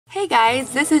Hey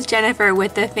guys, this is Jennifer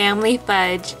with the Family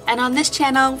Fudge, and on this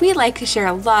channel we like to share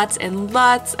lots and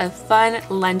lots of fun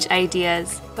lunch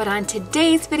ideas. But on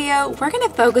today's video, we're going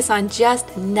to focus on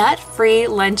just nut-free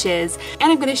lunches,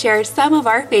 and I'm going to share some of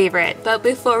our favorite. But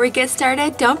before we get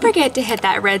started, don't forget to hit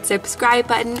that red subscribe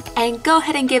button and go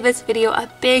ahead and give this video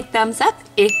a big thumbs up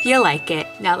if you like it.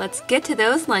 Now let's get to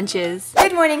those lunches.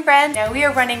 Good morning, friends. Now we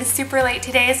are running super late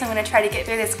today, so I'm going to try to get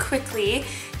through this quickly.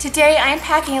 Today I'm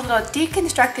packing a little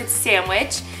deconstructed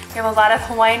sandwich. We have a lot of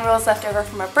Hawaiian rolls left over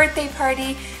from a birthday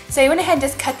party, so I went ahead and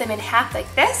just cut them in half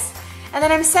like this. And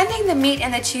then I'm sending the meat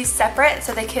and the cheese separate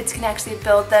so the kids can actually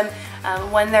build them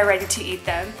when they're ready to eat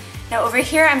them. Now over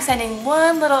here I'm sending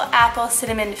one little apple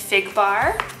cinnamon fig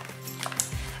bar.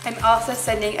 I'm also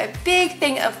sending a big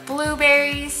thing of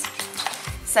blueberries,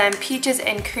 some peaches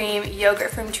and cream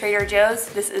yogurt from Trader Joe's.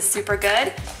 This is super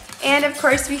good. And of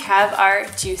course we have our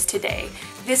juice today.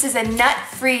 This is a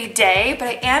nut-free day, but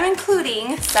I am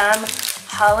including some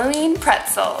Halloween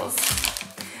pretzels.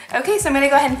 Okay, so I'm gonna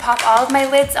go ahead and pop all of my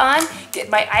lids on, get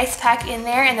my ice pack in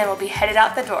there, and then we'll be headed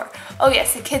out the door. Oh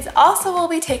yes, the kids also will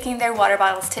be taking their water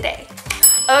bottles today.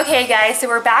 Okay guys, so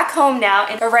we're back home now,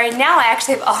 and right now I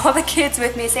actually have all the kids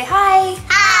with me. Say hi.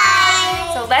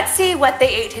 Hi. So let's see what they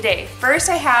ate today. First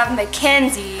I have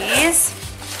Mackenzie's.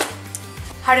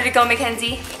 How did it go,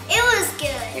 Mackenzie? It was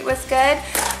good. It was good?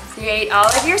 So you ate all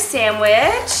of your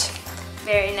sandwich.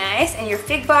 Very nice. And your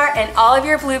fig bar, and all of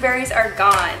your blueberries are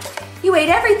gone. You ate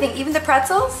everything, even the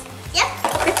pretzels?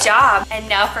 Yep. Good job. And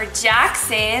now for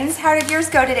Jackson's. How did yours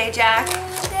go today, Jack?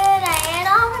 Good. I ate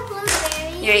all the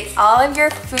blueberries. You ate all of your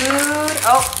food.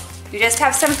 Oh, you just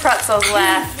have some pretzels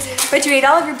left. But you ate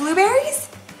all of your blueberries?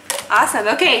 Awesome.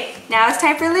 Okay, now it's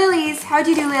time for Lily's. How'd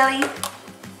you do, Lily?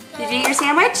 Did you eat your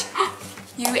sandwich?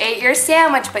 You ate your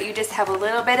sandwich, but you just have a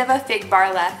little bit of a fig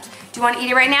bar left. Do you want to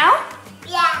eat it right now?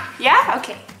 Yeah. Yeah?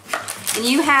 Okay. And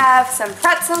you have some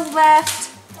pretzels left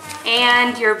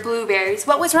and your blueberries.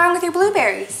 What was wrong with your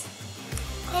blueberries?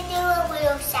 They were a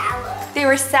little sour. They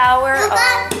were sour?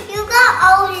 You got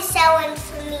all the sour ones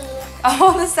for me.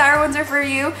 All the sour ones are for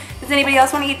you? Does anybody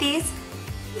else want to eat these?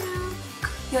 No.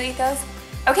 You'll eat those?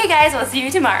 Okay guys, we'll see you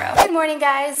tomorrow. Good morning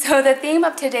guys. So the theme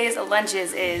of today's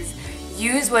lunches is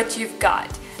use what you've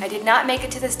got. I did not make it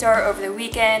to the store over the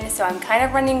weekend, so I'm kind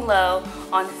of running low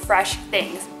on fresh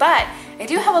things. But I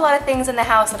do have a lot of things in the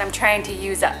house that I'm trying to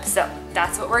use up, so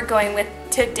that's what we're going with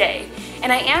today.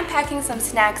 And I am packing some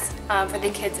snacks for the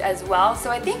kids as well,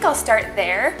 so I think I'll start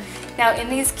there. Now in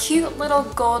these cute little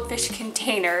goldfish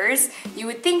containers, you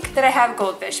would think that I have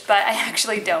goldfish, but I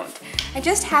actually don't. I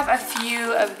just have a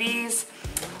few of these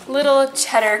little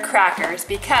cheddar crackers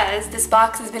because this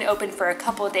box has been open for a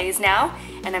couple of days now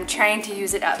and I'm trying to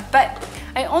use it up. But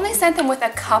I only sent them with a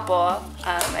couple.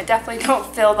 I definitely don't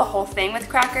fill the whole thing with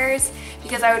crackers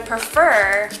because I would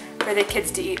prefer for the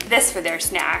kids to eat this for their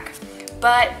snack.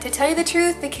 But to tell you the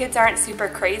truth, the kids aren't super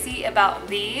crazy about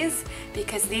these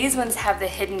because these ones have the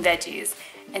hidden veggies.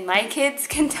 And my kids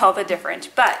can tell the difference.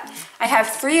 But I have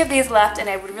 3 of these left and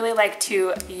I would really like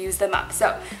to use them up.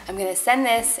 So I'm gonna send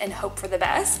this and hope for the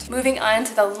best. Moving on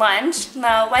to the lunch.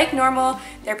 Now, like normal,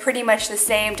 they're pretty much the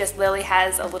same, just Lily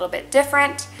has a little bit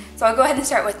different. So I'll go ahead and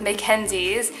start with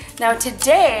Mackenzie's. Now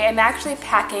today, I'm actually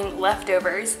packing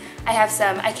leftovers. I have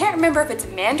some, I can't remember if it's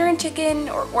mandarin chicken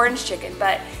or orange chicken,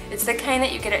 but it's the kind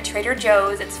that you get at Trader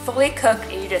Joe's. It's fully cooked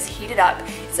and you just heat it up.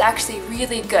 It's actually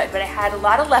really good, but I had a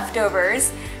lot of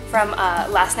leftovers from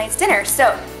last night's dinner.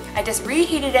 So I just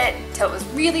reheated it till it was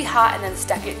really hot and then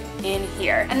stuck it in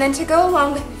here. And then to go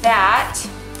along with that,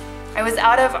 I was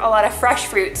out of a lot of fresh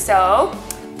fruit, so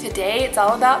today it's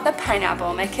all about the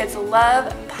pineapple. My kids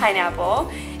love pineapple.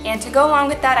 And to go along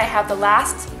with that, I have the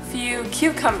last few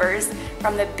cucumbers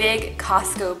from the big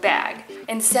Costco bag.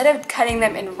 Instead of cutting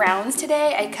them in rounds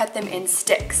today, I cut them in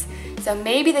sticks. So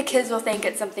maybe the kids will think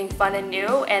it's something fun and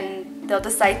new and they'll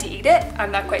decide to eat it.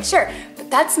 I'm not quite sure, but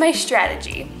that's my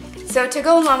strategy. So to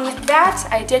go along with that,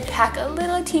 I did pack a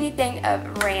little teeny thing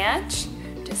of ranch,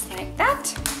 just like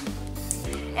that.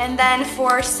 And then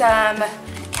for some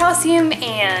calcium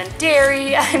and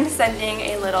dairy, I'm sending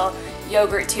a little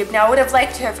yogurt tube. Now I would have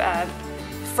liked to have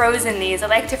frozen these. I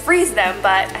like to freeze them,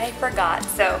 but I forgot.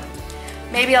 So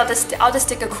maybe I'll just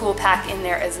stick a cool pack in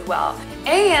there as well.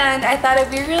 And I thought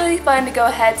it'd be really fun to go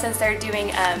ahead, since they're doing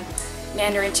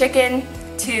mandarin chicken,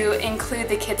 to include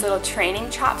the kids' little training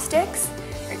chopsticks.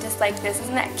 They're just like this.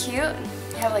 Isn't that cute?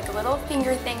 They have like a little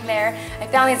finger thing there. I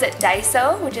found these at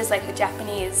Daiso, which is like the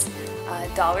Japanese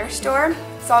dollar store.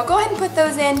 So I'll go ahead and put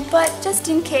those in, but just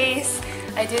in case,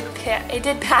 I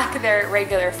did pack their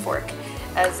regular fork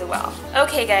as well.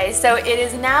 Okay guys, so it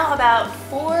is now about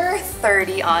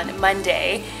 4:30 on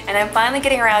Monday, and I'm finally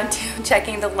getting around to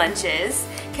checking the lunches.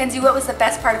 Kenzie, what was the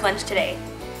best part of lunch today?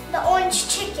 The orange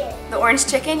chicken. The orange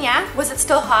chicken, yeah? Was it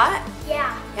still hot?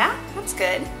 Yeah. Yeah, that's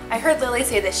good. I heard Lily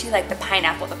say that she liked the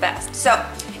pineapple the best. So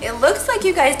it looks like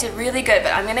you guys did really good,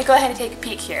 but I'm gonna go ahead and take a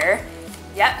peek here.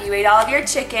 Yep, you ate all of your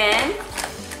chicken.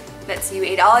 Let's see, you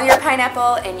ate all of your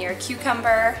pineapple and your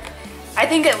cucumber. I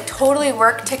think it totally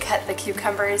worked to cut the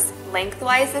cucumbers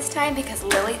lengthwise this time because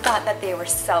Lily thought that they were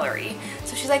celery.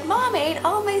 So she's like, Mom, I ate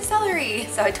all my celery.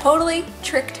 So I totally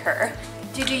tricked her.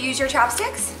 Did you use your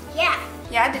chopsticks? Yeah.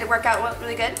 Yeah, did it work out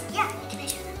really good? Yeah. Can I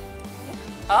show them?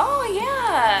 Oh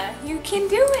yeah, you can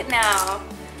do it now.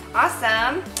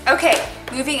 Awesome. Okay,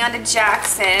 moving on to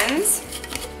Jackson's.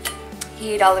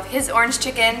 He ate all of his orange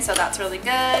chicken, so that's really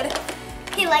good.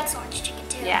 He likes orange chicken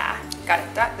too. Yeah, got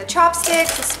it. The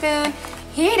chopsticks, the spoon.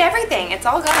 He ate everything. It's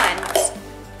all gone. Let's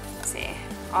see.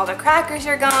 All the crackers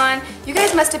are gone. You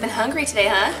guys must have been hungry today,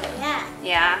 huh? Yeah.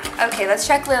 Yeah. Okay, let's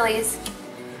check Lily's.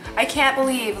 I can't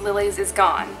believe Lily's is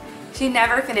gone. She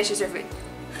never finishes her food.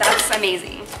 That's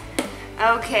amazing.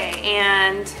 Okay,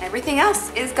 and everything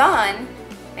else is gone.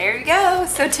 There you go.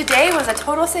 So today was a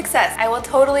total success. I will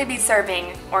totally be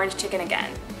serving orange chicken again.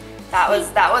 That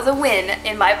was a win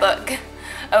in my book.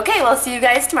 Okay, we'll see you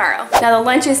guys tomorrow. Now the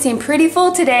lunches seem pretty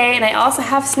full today, and I also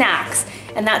have snacks,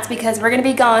 and that's because we're gonna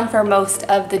be gone for most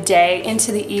of the day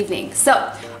into the evening.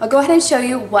 So I'll go ahead and show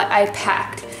you what I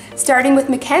packed. Starting with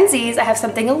Mackenzie's, I have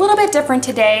something a little bit different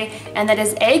today, and that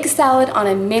is egg salad on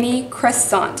a mini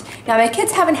croissant. Now my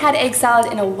kids haven't had egg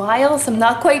salad in a while, so I'm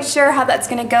not quite sure how that's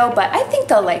gonna go, but I think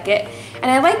they'll like it.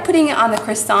 And I like putting it on the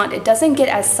croissant. It doesn't get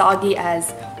as soggy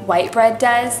as white bread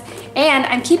does. And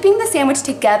I'm keeping the sandwich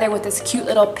together with this cute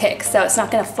little pick, so it's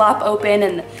not gonna flop open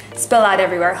and spill out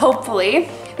everywhere, hopefully.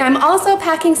 Now I'm also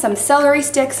packing some celery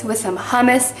sticks with some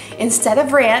hummus instead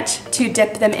of ranch to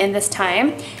dip them in this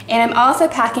time. And I'm also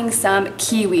packing some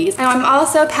kiwis. Now I'm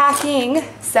also packing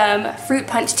some fruit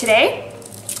punch today.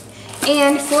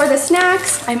 And for the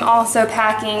snacks, I'm also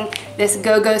packing this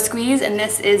Go-Go Squeeze, and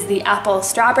this is the apple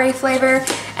strawberry flavor.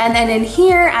 And then in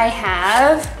here I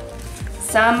have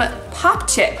some pop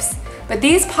chips. But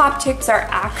these pop chips are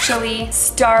actually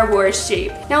Star Wars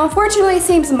shape. Now unfortunately it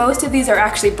seems most of these are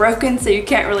actually broken, so you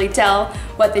can't really tell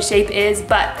what the shape is,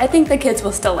 but I think the kids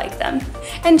will still like them.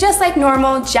 And just like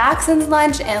normal, Jackson's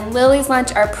lunch and Lily's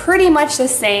lunch are pretty much the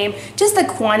same, just the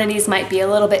quantities might be a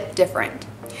little bit different.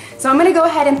 So I'm gonna go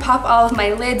ahead and pop all of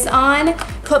my lids on,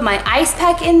 put my ice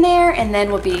pack in there, and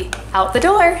then we'll be out the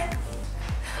door.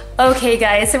 Okay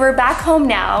guys, so we're back home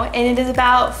now, and it is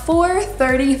about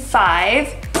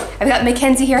 4:35. I've got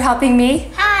Mackenzie here helping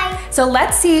me. Hi. So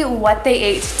let's see what they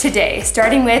ate today,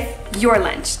 starting with your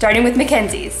lunch, starting with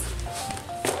Mackenzie's.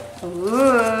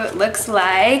 Ooh, it looks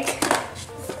like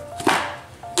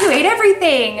you ate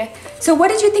everything. So what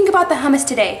did you think about the hummus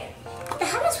today? The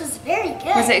hummus was very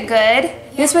good. Was it good? Yeah.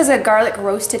 This was a garlic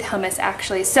roasted hummus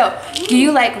actually. So do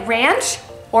you like ranch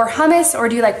or hummus, or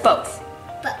do you like both?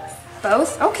 Both.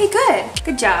 Both? Okay, good.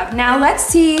 Good job. Now let's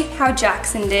see how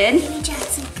Jackson did. Maybe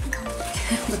Jackson can go.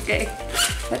 Okay,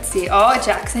 let's see. Oh,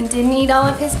 Jackson didn't eat all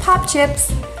of his pop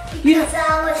chips. Because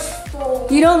I was full.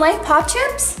 You don't like pop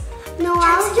chips? No,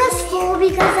 I was just full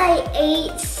because I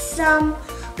ate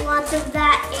lots of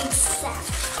that egg salad.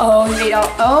 Oh,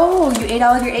 you ate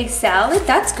all of your egg salad?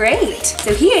 That's great.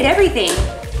 So he ate everything.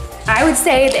 I would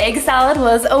say the egg salad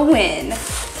was a win.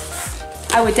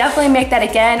 I would definitely make that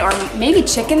again, or maybe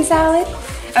chicken salad.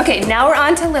 Okay, now we're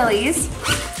on to Lily's.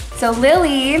 So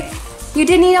Lily, you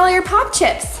didn't eat all your pop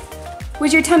chips.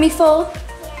 Was your tummy full?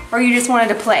 Yeah. Or you just wanted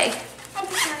to play? I'm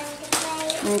trying to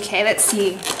play. Okay, let's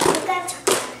see. You got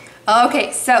to.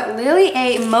 Okay, so Lily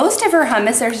ate most of her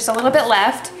hummus. There's just a little bit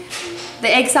left. The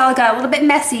egg salad got a little bit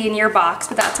messy in your box,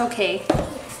 but that's okay.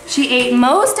 She ate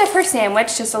most of her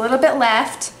sandwich, just a little bit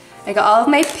left. I got all of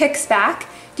my picks back.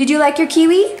 Did you like your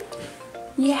kiwi?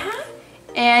 Yeah?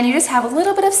 And you just have a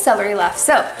little bit of celery left.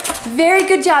 So, very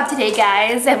good job today,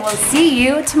 guys, and we'll see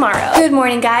you tomorrow. Good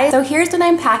morning, guys. So here's what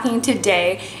I'm packing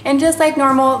today, and just like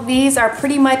normal, these are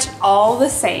pretty much all the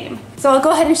same. So I'll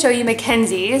go ahead and show you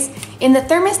Mackenzie's. In the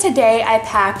thermos today, I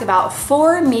packed about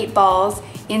 4 meatballs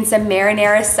in some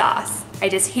marinara sauce. I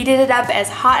just heated it up as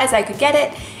hot as I could get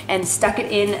it and stuck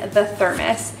it in the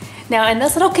thermos. Now in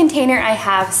this little container, I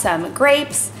have some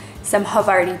grapes, some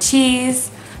Havarti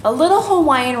cheese, a little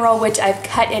Hawaiian roll which I've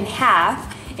cut in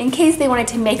half in case they wanted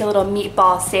to make a little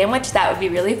meatball sandwich. That would be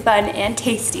really fun and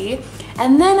tasty.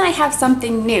 And then I have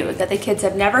something new that the kids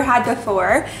have never had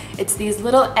before. It's these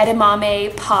little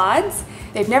edamame pods.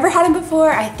 They've never had them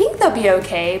before. I think they'll be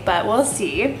okay, but we'll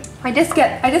see. I just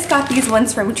got these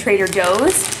ones from Trader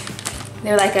Joe's.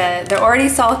 They're already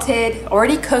salted,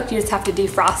 already cooked, you just have to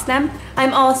defrost them.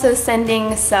 I'm also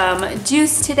sending some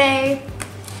juice today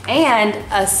and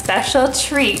a special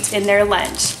treat in their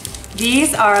lunch.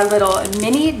 These are little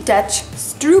mini Dutch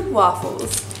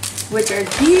stroopwafels, which are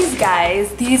these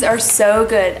guys. These are so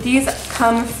good. These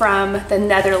come from the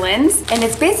Netherlands, and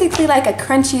it's basically like a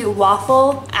crunchy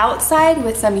waffle outside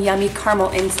with some yummy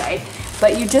caramel inside.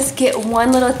 But you just get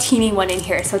one little teeny one in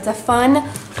here, so it's a fun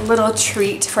little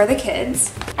treat for the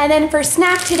kids. And then for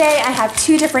snack today, I have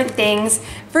two different things.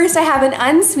 First, I have an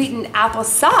unsweetened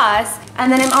applesauce,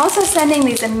 and then I'm also sending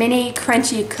these mini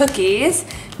crunchy cookies.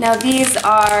 Now these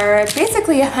are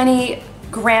basically a honey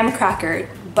graham cracker,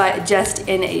 but just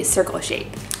in a circle shape.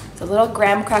 So little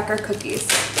graham cracker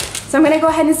cookies. So I'm gonna go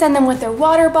ahead and send them with their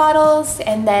water bottles,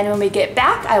 and then when we get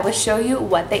back, I will show you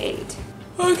what they ate.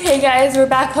 Okay guys, we're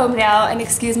back home now, and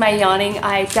excuse my yawning.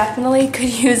 I definitely could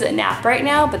use a nap right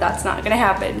now, but that's not gonna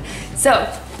happen. So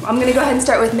I'm gonna go ahead and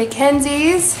start with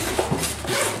Mackenzie's.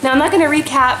 Now I'm not gonna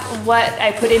recap what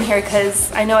I put in here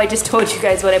because I know I just told you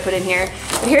guys what I put in here.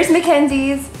 But here's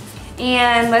Mackenzie's,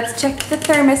 and let's check the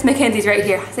thermos. Mackenzie's right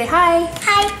here. Say hi.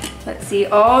 Hi. Let's see.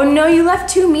 Oh no, you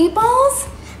left 2 meatballs?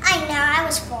 I know, I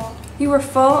was full. You were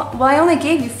full? Well, I only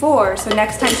gave you 4, so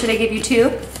next time should I give you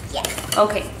 2? Yeah.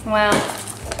 Okay, well,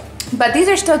 but these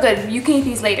are still good. You can eat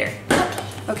these later.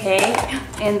 Okay,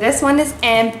 and this one is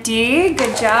empty.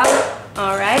 Good job.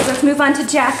 All right, let's move on to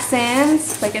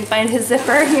Jackson's. If I can find his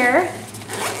zipper here.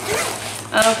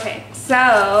 Okay,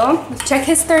 so let's check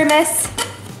his thermos.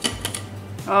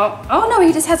 Oh no,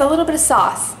 he just has a little bit of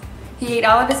sauce. He ate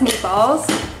all of his meatballs,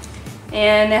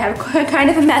 and I have kind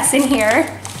of a mess in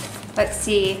here. Let's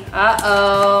see.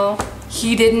 Uh-oh.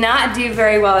 He did not do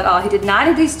very well at all. He did not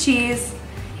eat his cheese.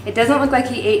 It doesn't look like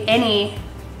he ate any.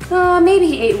 Maybe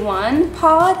he ate 1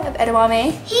 pod of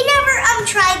edamame. He never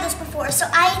tried this before, so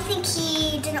I think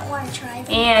he didn't want to try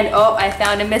them. And oh, I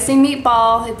found a missing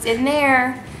meatball. It's in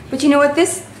there. But you know what?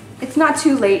 It's not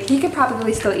too late. He could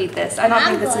probably still eat this. I don't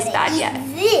think this is bad yet.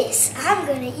 I'm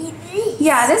gonna eat this.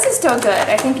 Yeah, this is still good.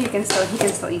 I think he can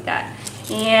still eat that.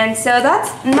 And so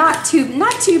that's not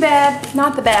too bad.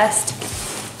 Not the best.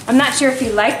 I'm not sure if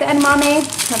he liked the edamame.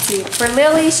 Let's see. For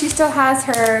Lily, she still has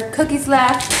her cookies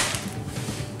left.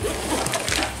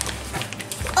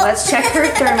 Let's check her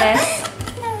thermos.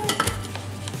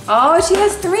 Oh, she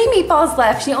has 3 meatballs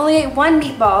left. She only ate 1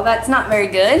 meatball. That's not very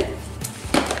good.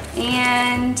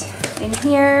 And in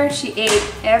here, she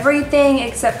ate everything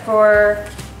except for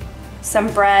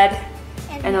some bread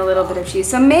and a little bit of cheese.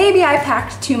 So maybe I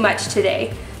packed too much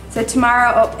today. So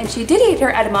tomorrow, oh, and she did eat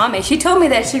her edamame. She told me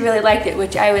that she really liked it,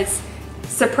 which I was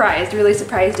really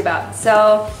surprised about.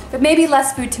 So, but maybe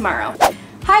less food tomorrow.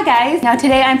 Hi guys, now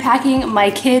today I'm packing my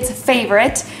kids'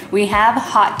 favorite. We have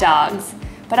hot dogs.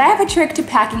 But I have a trick to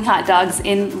packing hot dogs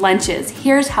in lunches.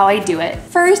 Here's how I do it.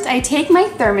 First, I take my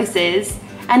thermoses,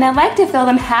 and I like to fill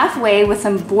them halfway with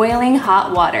some boiling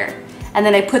hot water. And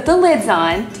then I put the lids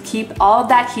on to keep all of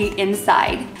that heat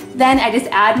inside. Then I just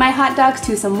add my hot dogs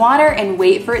to some water and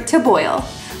wait for it to boil.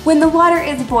 When the water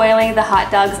is boiling, the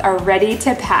hot dogs are ready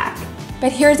to pack.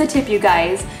 But here's a tip, you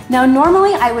guys. Now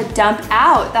normally I would dump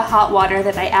out the hot water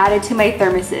that I added to my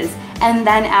thermoses and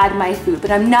then add my food, but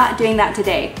I'm not doing that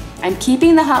today. I'm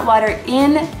keeping the hot water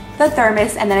in the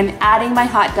thermos, and then I'm adding my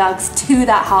hot dogs to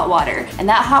that hot water. And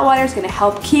that hot water is gonna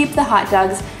help keep the hot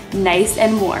dogs nice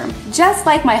and warm. Just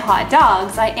like my hot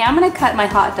dogs, I am gonna cut my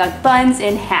hot dog buns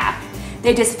in half.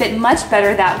 They just fit much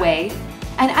better that way.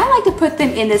 And I like to put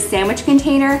them in this sandwich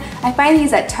container. I find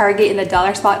these at Target in the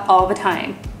dollar spot all the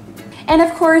time. And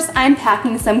of course, I'm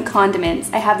packing some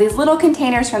condiments. I have these little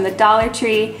containers from the Dollar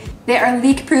Tree. They are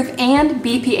leak-proof and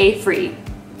BPA-free.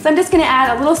 So I'm just gonna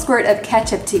add a little squirt of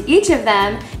ketchup to each of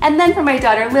them. And then for my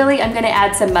daughter Lily, I'm gonna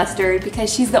add some mustard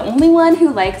because she's the only one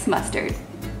who likes mustard.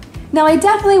 Now I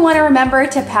definitely wanna remember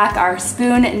to pack our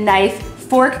spoon, knife,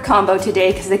 fork combo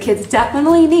today because the kids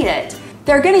definitely need it.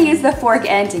 They're gonna use the fork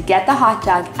end to get the hot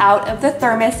dog out of the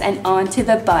thermos and onto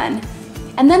the bun.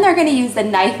 And then they're gonna use the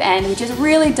knife end, which is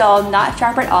really dull, not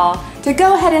sharp at all, to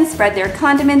go ahead and spread their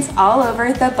condiments all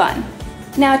over the bun.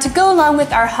 Now to go along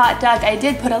with our hot dog, I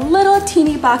did put a little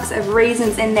teeny box of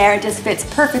raisins in there. It just fits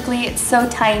perfectly, it's so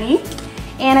tiny.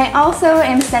 And I also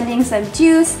am sending some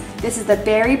juice. This is the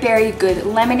Berry Berry Good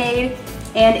Lemonade.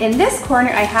 And in this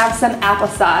corner, I have some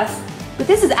applesauce. But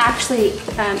this is actually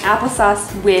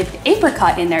applesauce with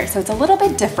apricot in there, so it's a little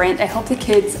bit different. I hope the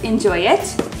kids enjoy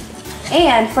it.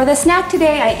 And for the snack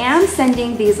today, I am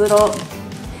sending these little,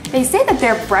 they say that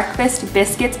they're breakfast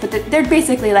biscuits, but they're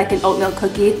basically like an oatmeal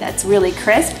cookie that's really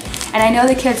crisp. And I know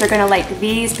the kids are gonna like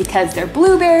these because they're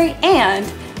blueberry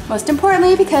and most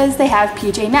importantly because they have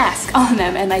PJ Masks on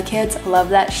them, and my kids love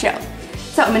that show.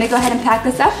 So I'm gonna go ahead and pack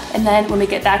this up, and then when we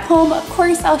get back home, of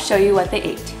course, I'll show you what they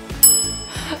ate.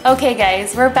 Okay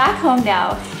guys, we're back home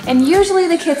now, and usually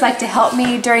the kids like to help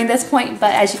me during this point,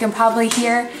 but as you can probably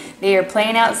hear, they are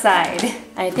playing outside.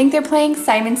 I think they're playing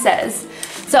Simon Says.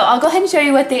 So I'll go ahead and show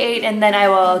you what they ate, and then I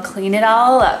will clean it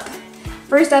all up.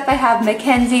 First up, I have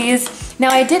Mackenzie's. Now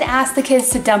I did ask the kids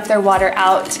to dump their water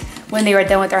out when they were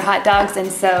done with their hot dogs, and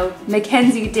so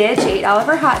Mackenzie did. She ate all of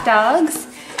her hot dogs,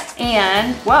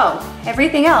 and whoa,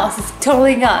 everything else is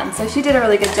totally gone. So she did a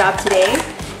really good job today.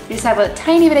 We just have a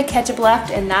tiny bit of ketchup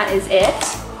left, and that is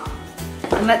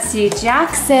it. And let's see,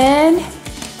 Jackson,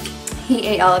 he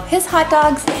ate all of his hot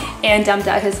dogs and dumped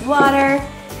out his water,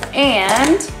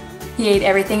 and he ate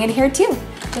everything in here too.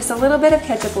 Just a little bit of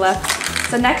ketchup left.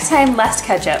 So next time, less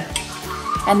ketchup.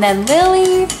 And then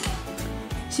Lily,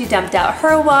 she dumped out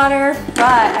her water,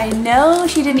 but I know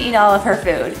she didn't eat all of her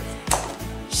food.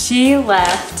 She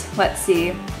left, let's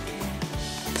see,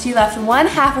 she left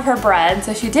 1/2 of her bread,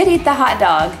 so she did eat the hot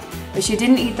dog, but she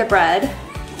didn't eat the bread.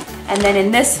 And then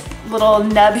in this little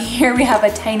nub here, we have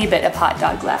a tiny bit of hot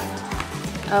dog left.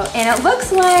 Oh, and it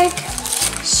looks like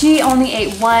she only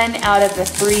ate 1 out of the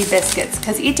 3 biscuits,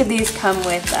 because each of these come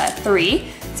with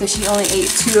 3, so she only ate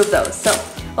 2 of those. So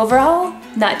overall,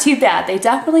 not too bad. They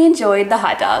definitely enjoyed the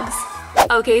hot dogs.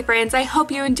 Okay friends, I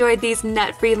hope you enjoyed these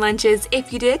nut-free lunches.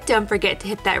 If you did, don't forget to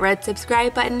hit that red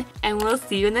subscribe button, and we'll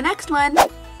see you in the next one.